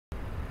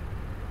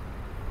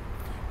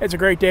It's a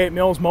great day at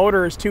Mills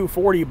Motors,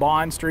 240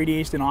 Bond Street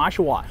East in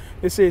Oshawa.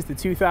 This is the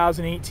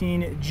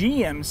 2018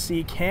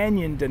 GMC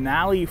Canyon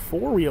Denali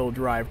four-wheel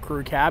drive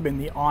crew cab in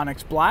the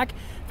Onyx Black.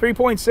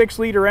 3.6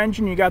 liter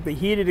engine, you got the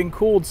heated and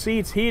cooled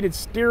seats, heated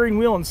steering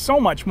wheel, and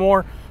so much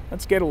more.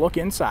 Let's get a look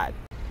inside.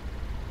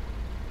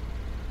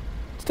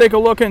 Let's take a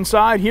look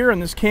inside here in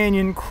this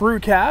Canyon crew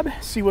cab,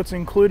 see what's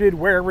included,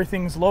 where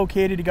everything's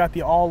located. You got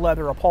the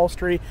all-leather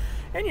upholstery,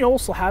 and you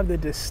also have the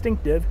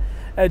distinctive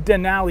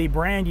Denali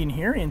branding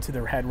here into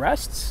their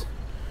headrests.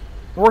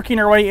 Working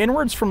our way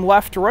inwards from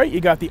left to right, you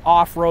got the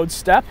off-road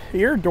step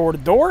here, door to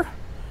door.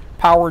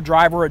 Power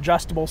driver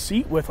adjustable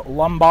seat with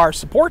lumbar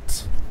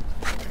support.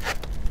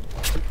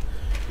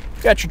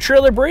 Got your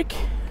trailer brake,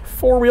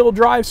 four-wheel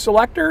drive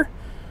selector,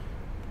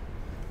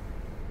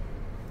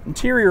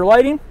 interior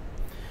lighting,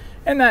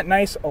 and that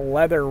nice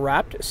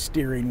leather-wrapped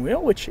steering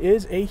wheel, which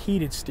is a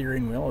heated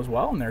steering wheel as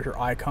well. And there's your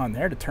icon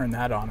there to turn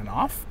that on and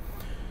off.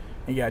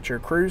 You got your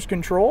cruise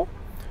control.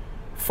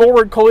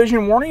 Forward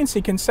collision warning, so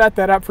you can set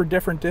that up for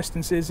different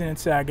distances, and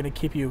it's going to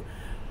keep you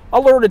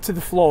alerted to the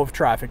flow of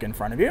traffic in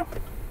front of you.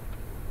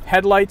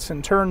 Headlights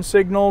and turn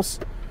signals.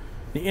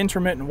 The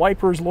intermittent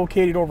wipers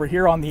located over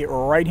here on the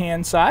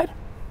right-hand side.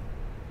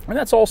 And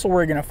that's also where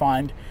you're going to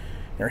find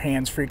your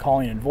hands-free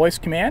calling and voice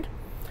command.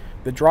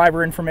 The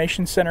driver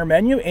information center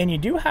menu, and you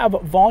do have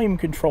volume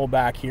control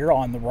back here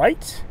on the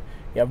right.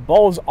 You have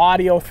Bose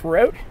audio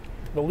throughout,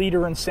 the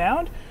leader in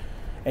sound,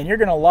 and you're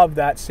going to love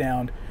that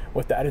sound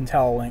with that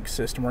IntelliLink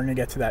system. We're going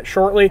to get to that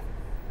shortly.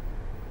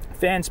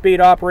 Fan speed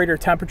operator,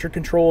 temperature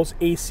controls,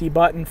 AC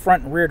button,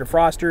 front and rear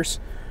defrosters.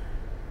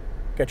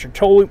 Got your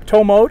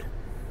tow mode,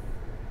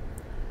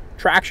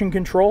 traction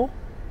control,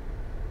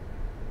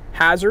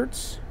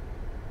 hazards,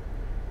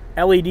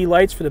 LED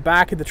lights for the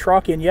back of the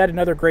truck, and yet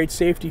another great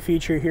safety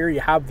feature here, you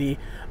have the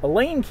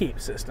lane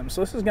keep system.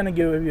 So this is going to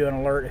give you an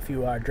alert if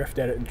you drift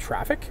out in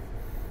traffic.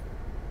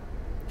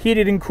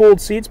 Heated and cooled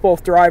seats,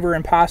 both driver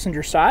and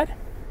passenger side.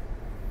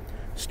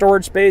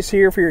 Storage space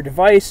here for your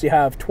device. You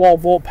have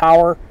 12-volt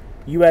power,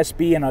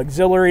 USB and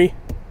auxiliary.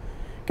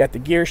 Got the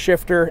gear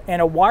shifter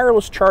and a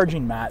wireless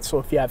charging mat. So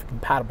if you have a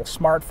compatible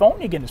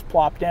smartphone, you can just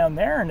plop down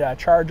there and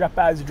charge up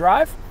as you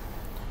drive.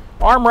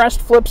 Armrest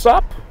flips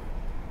up.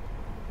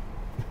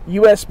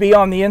 USB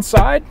on the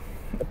inside.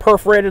 The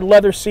perforated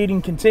leather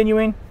seating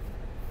continuing.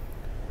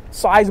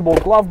 Sizable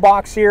glove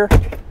box here.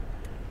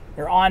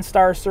 Your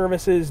OnStar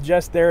services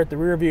just there at the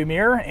rear view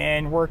mirror,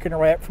 and working our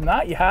way up from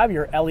that, you have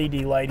your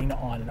LED lighting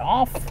on and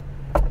off.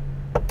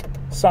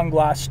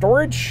 Sunglass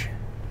storage.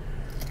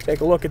 Take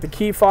a look at the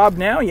key fob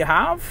now. You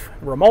have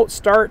remote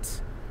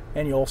start,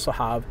 and you also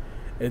have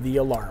the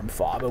alarm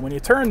fob. And when you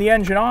turn the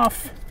engine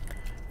off,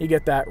 you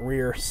get that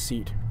rear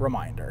seat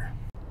reminder.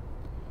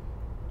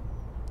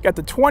 Got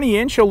the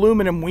 20-inch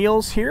aluminum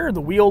wheels here,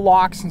 the wheel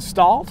locks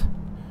installed.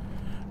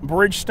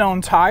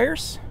 Bridgestone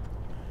tires.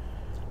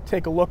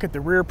 Take a look at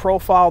the rear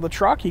profile of the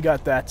truck. You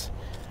got that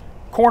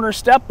corner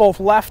step both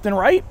left and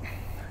right.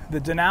 The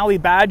Denali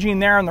badging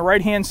there on the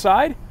right-hand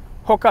side.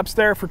 Hookups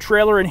there for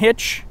trailer and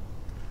hitch.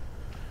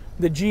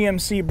 The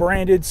GMC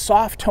branded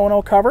soft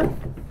tonneau cover.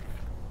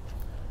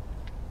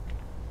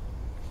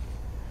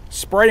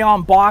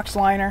 Spray-on box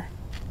liner.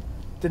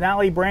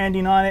 Denali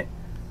branding on it.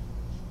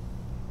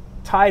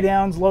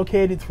 Tie-downs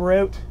located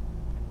throughout.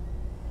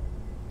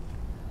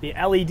 The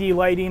LED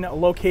lighting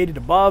located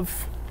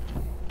above.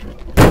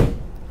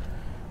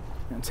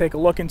 And take a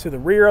look into the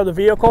rear of the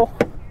vehicle.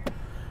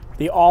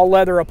 The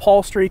all-leather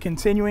upholstery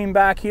continuing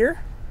back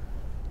here.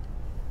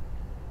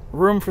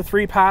 Room for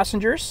 3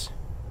 passengers.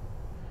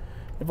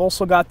 You've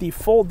also got the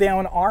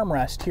fold-down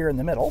armrest here in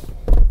the middle.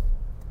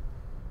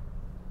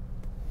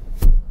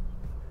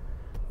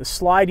 The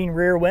sliding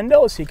rear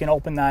window, so you can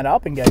open that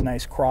up and get a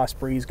nice cross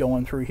breeze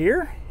going through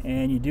here.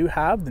 And you do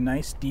have the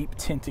nice deep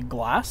tinted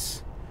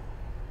glass.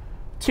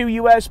 2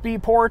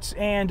 USB ports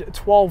and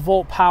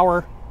 12-volt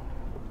power.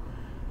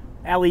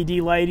 LED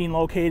lighting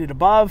located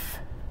above.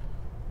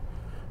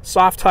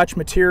 Soft touch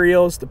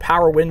materials, the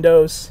power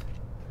windows.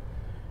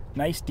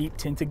 Nice deep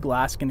tinted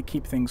glass, going to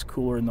keep things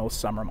cooler in those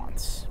summer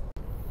months.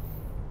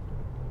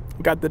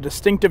 We've got the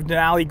distinctive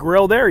Denali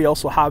grille there. You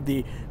also have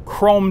the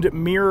chromed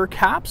mirror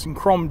caps and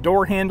chrome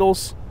door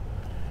handles.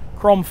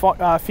 Chrome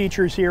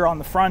features here on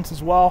the front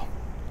as well.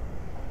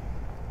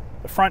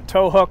 The front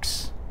tow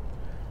hooks.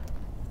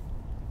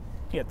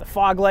 You get the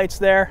fog lights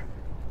there.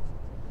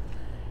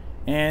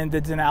 And the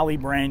Denali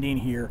branding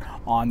here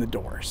on the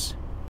doors.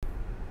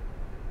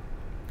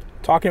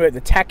 Talking about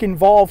the tech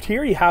involved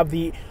here, you have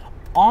the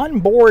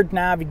onboard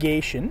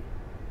navigation.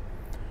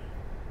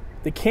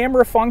 The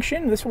camera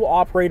function, this will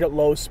operate at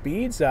low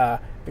speeds.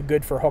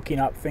 Good for hooking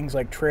up things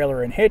like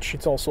trailer and hitch.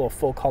 It's also a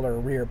full color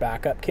rear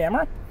backup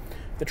camera.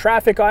 The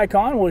traffic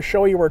icon will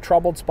show you where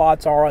troubled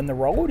spots are on the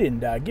road and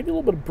give you a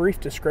little bit of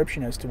brief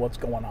description as to what's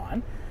going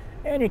on.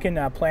 And you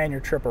can plan your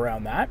trip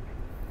around that.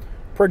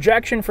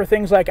 Projection for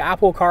things like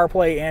Apple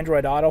CarPlay,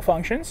 Android Auto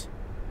functions.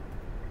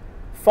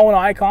 Phone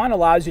icon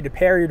allows you to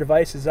pair your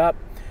devices up,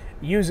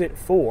 use it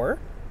for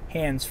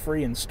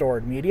hands-free and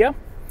stored media.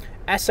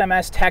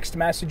 SMS text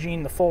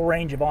messaging, the full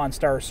range of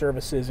OnStar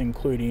services,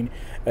 including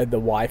the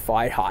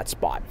Wi-Fi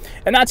hotspot.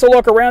 And that's a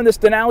look around this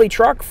Denali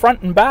truck,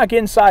 front and back,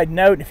 inside and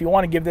out. And if you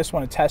want to give this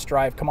one a test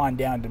drive, come on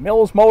down to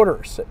Mills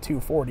Motors at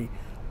 240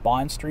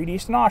 Bond Street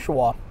East in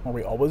Oshawa, where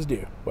we always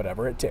do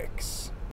whatever it takes.